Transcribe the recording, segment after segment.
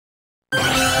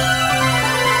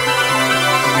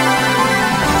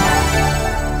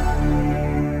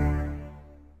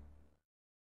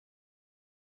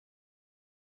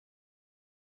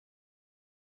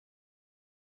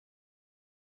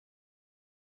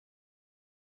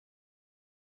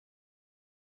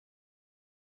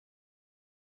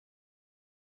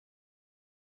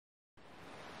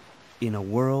In a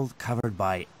world covered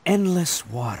by endless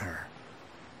water,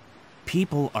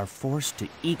 people are forced to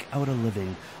eke out a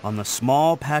living on the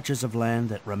small patches of land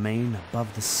that remain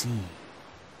above the sea.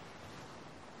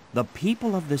 The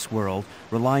people of this world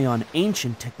rely on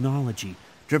ancient technology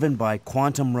driven by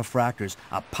quantum refractors,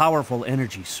 a powerful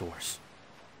energy source.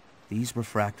 These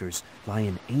refractors lie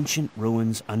in ancient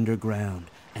ruins underground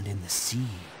and in the sea,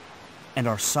 and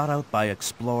are sought out by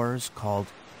explorers called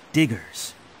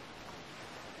diggers.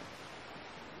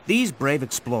 These brave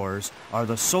explorers are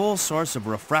the sole source of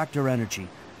refractor energy,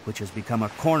 which has become a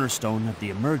cornerstone of the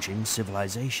emerging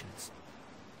civilizations.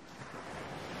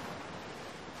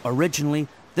 Originally,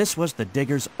 this was the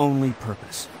diggers' only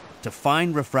purpose, to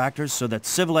find refractors so that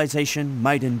civilization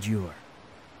might endure.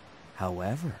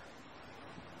 However,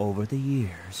 over the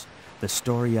years, the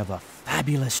story of a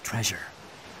fabulous treasure,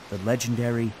 the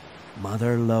legendary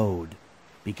Mother Lode,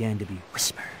 began to be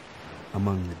whispered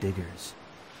among the diggers.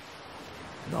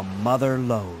 The Mother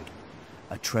Lode,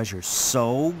 a treasure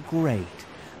so great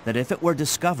that if it were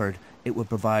discovered, it would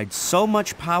provide so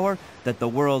much power that the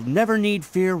world never need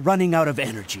fear running out of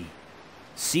energy.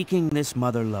 Seeking this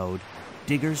Mother Lode,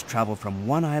 diggers travel from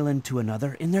one island to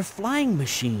another in their flying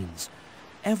machines,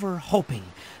 ever hoping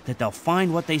that they'll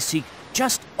find what they seek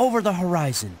just over the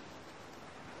horizon.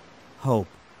 Hope,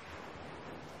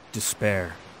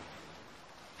 despair,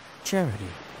 charity,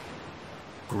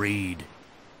 greed,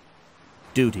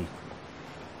 duty,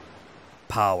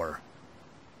 power.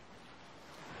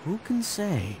 Who can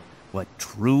say what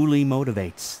truly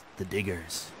motivates the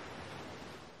diggers?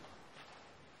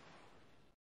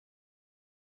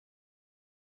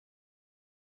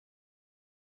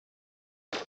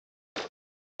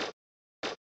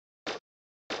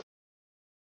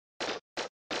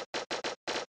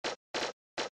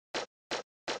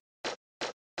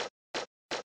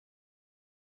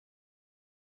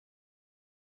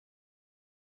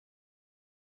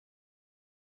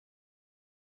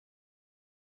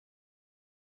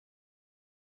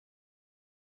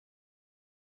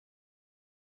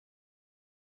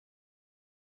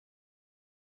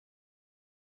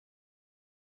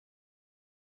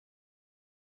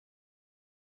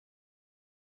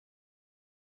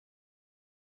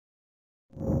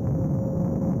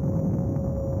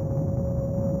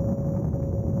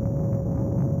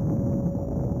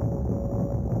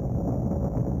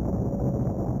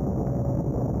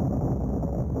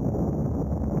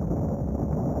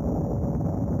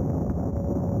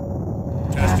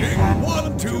 Testing.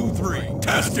 1, 2, 3.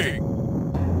 Testing.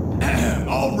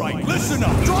 All right, listen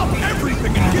up. Drop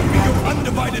everything and give me your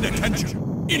undivided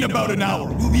attention. In about an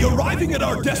hour, we'll be arriving at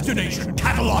our destination,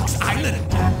 Catalog's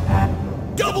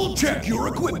Island. Double check your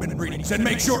equipment readings and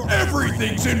make sure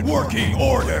everything's in working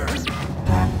order.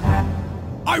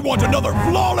 I want another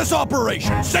flawless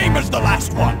operation, same as the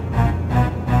last one.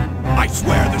 I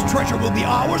swear this treasure will be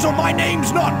ours or my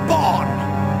name's not Bond.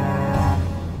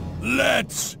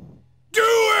 Let's do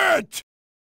it!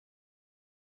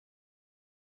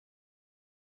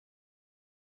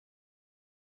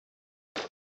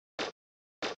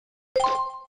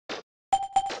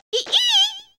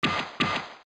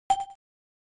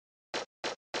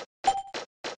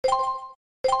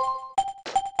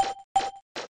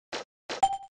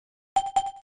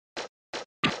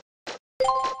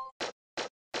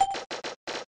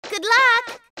 Good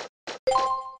luck!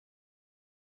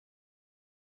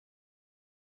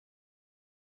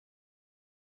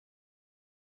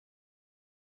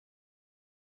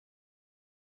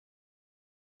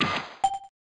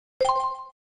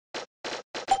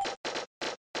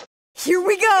 Here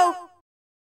we go!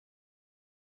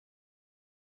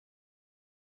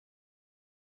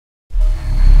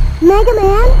 Mega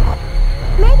Man?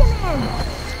 Mega Man!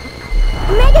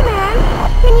 Mega Man!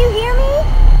 Can you hear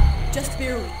me? Just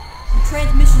barely. The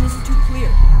transmission isn't too clear.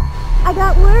 I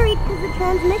got worried because the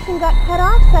transmission got cut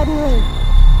off suddenly.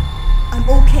 I'm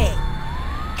okay.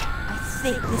 I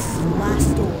think this is the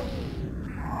last door.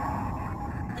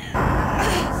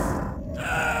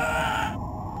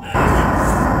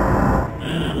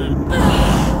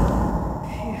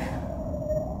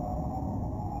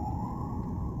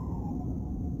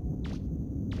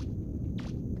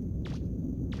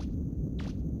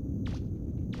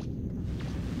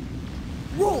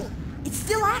 Whoa! It's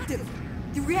still active!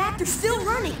 The reactor's still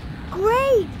running!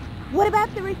 Great! What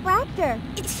about the refractor?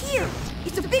 It's here!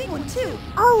 It's a big one, too!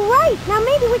 All right, now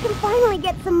maybe we can finally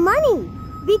get some money.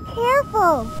 Be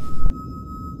careful.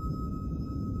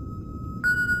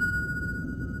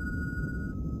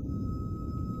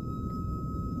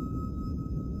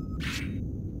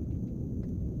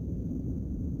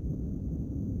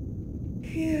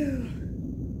 Phew.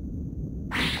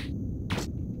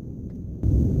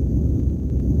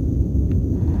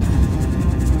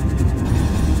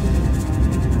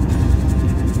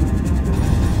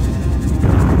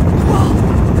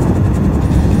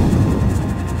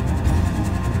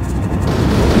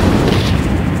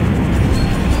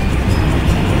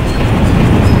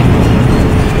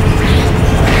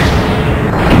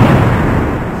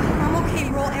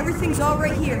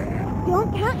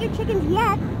 Don't count your chickens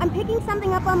yet. I'm picking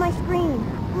something up on my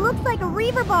screen. Looks like a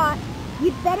Reaver bot.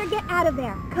 You'd better get out of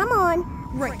there. Come on.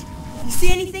 Right. If you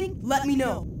see anything, let me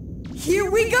know.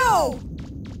 Here we go!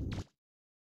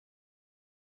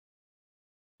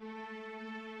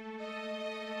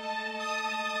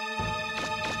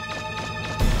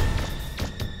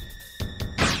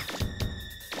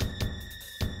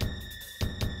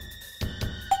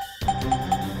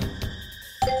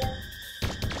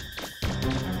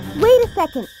 Wait a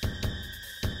second.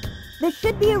 There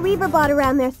should be a Reaver bot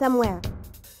around there somewhere.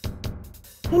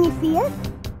 Can you see it?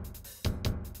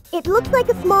 It looks like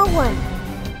a small one.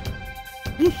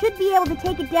 You should be able to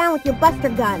take it down with your buster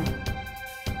gun.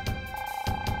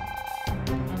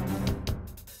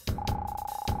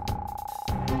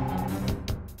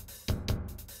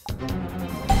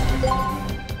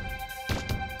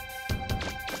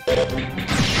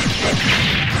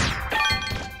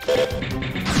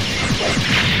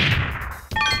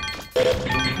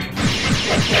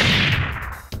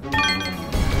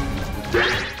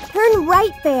 Turn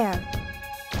right there.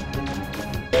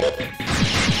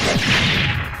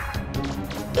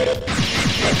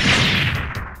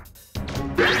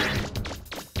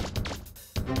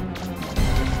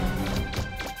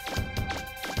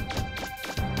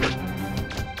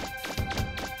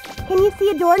 Can you see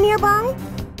a door nearby?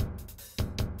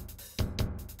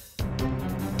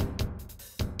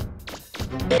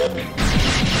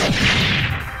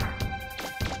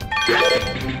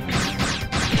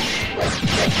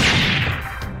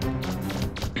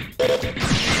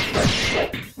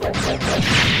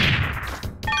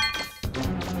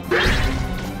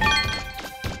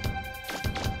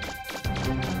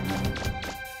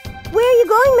 Where are you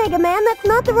going, Mega Man? That's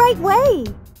not the right way.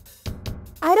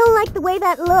 I don't like the way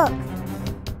that looks.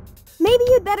 Maybe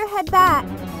you'd better head back.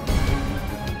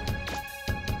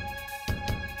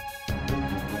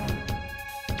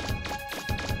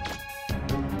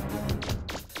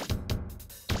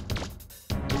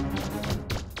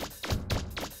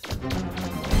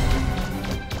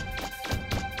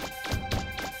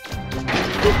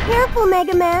 Be careful,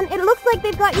 Mega Man. It looks like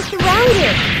they've got you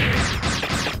surrounded.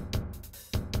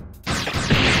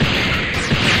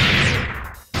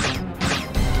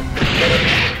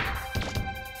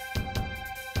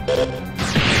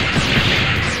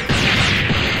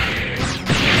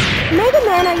 Mega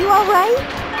Man, are you all right?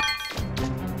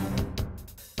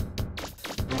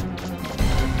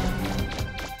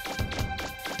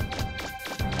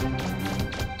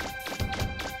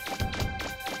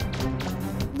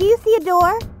 Do you see a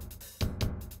door?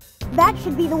 That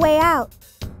should be the way out.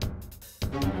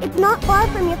 It's not far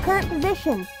from your current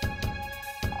position.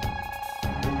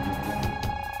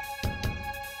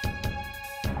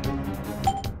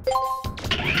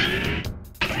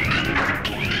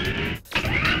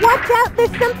 Watch out!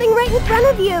 There's something right in front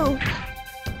of you!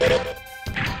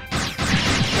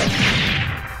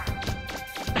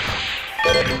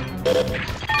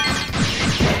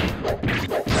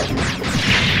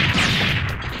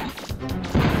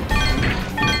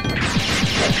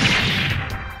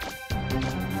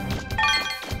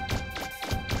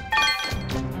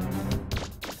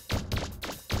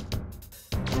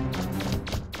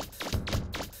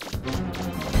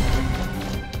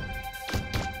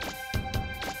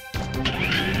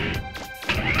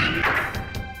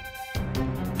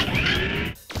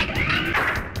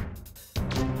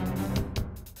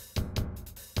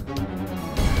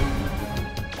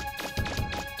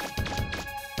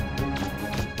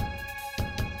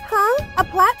 A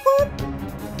platform?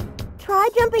 Try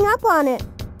jumping up on it.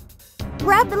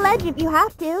 Grab the ledge if you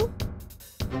have to.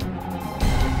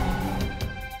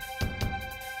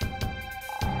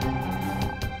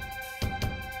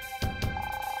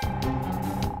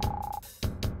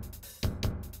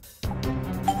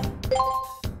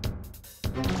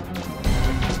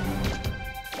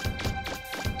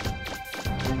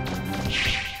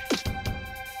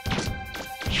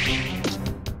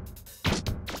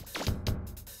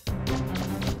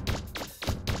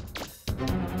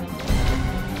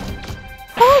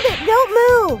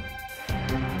 Don't move!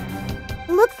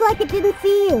 Looks like it didn't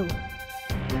see you.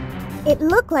 It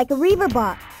looked like a Reaver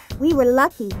bot. We were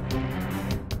lucky.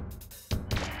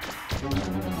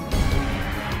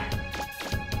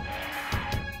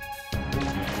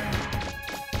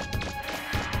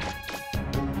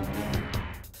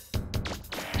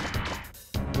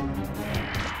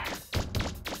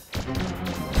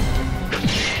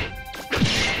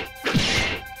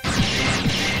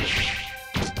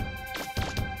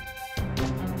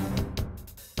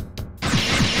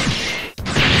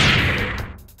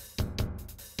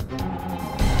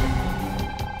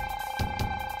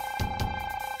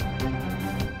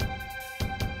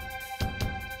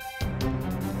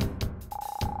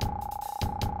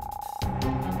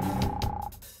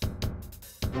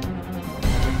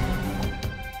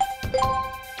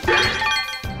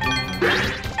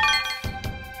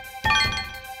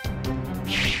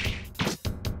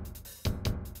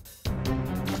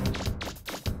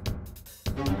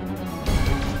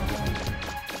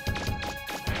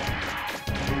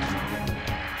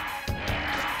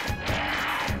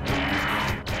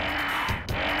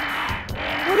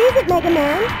 is it, Mega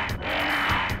Man?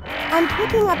 I'm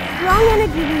picking up strong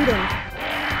energy readings.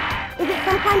 Is it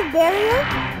some kind of barrier?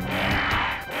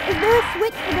 Is there a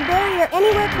switch for the barrier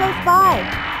anywhere close by?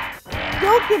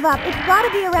 Don't give up. It's got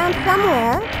to be around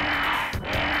somewhere.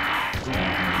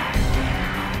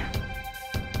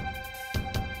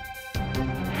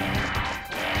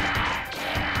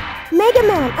 Mega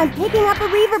Man, I'm picking up a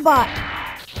Reaverbot.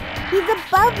 He's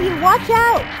above you. Watch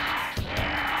out.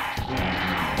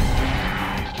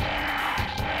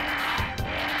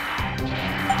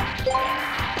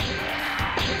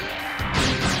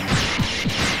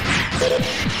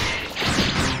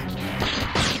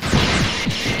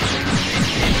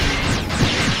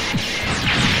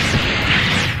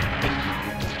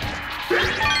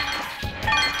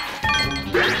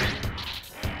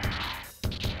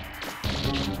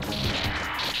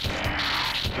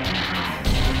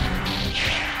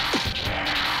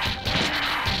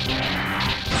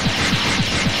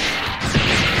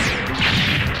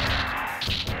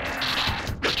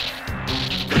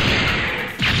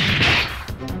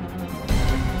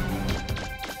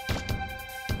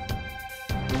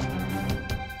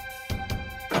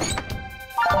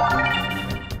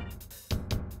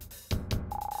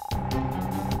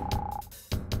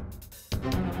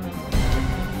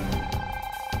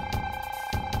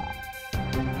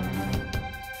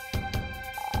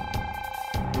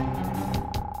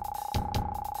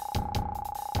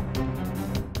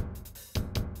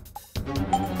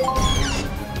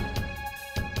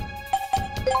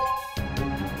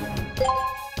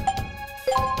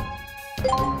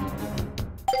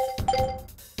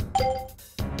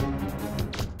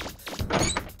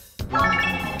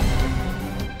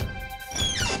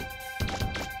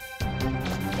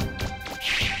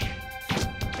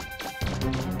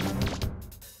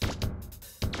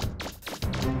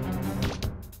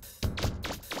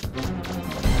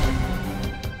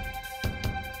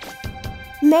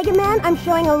 Mega Man, I'm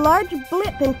showing a large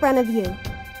blip in front of you.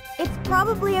 It's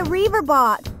probably a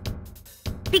Reaverbot.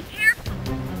 Be careful!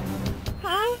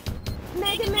 Huh?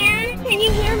 Mega Man, can you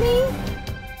hear me?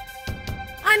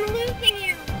 I'm losing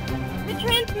you! The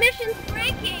transmission's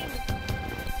breaking!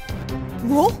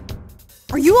 Roll?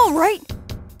 Are you alright?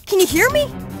 Can you hear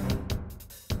me?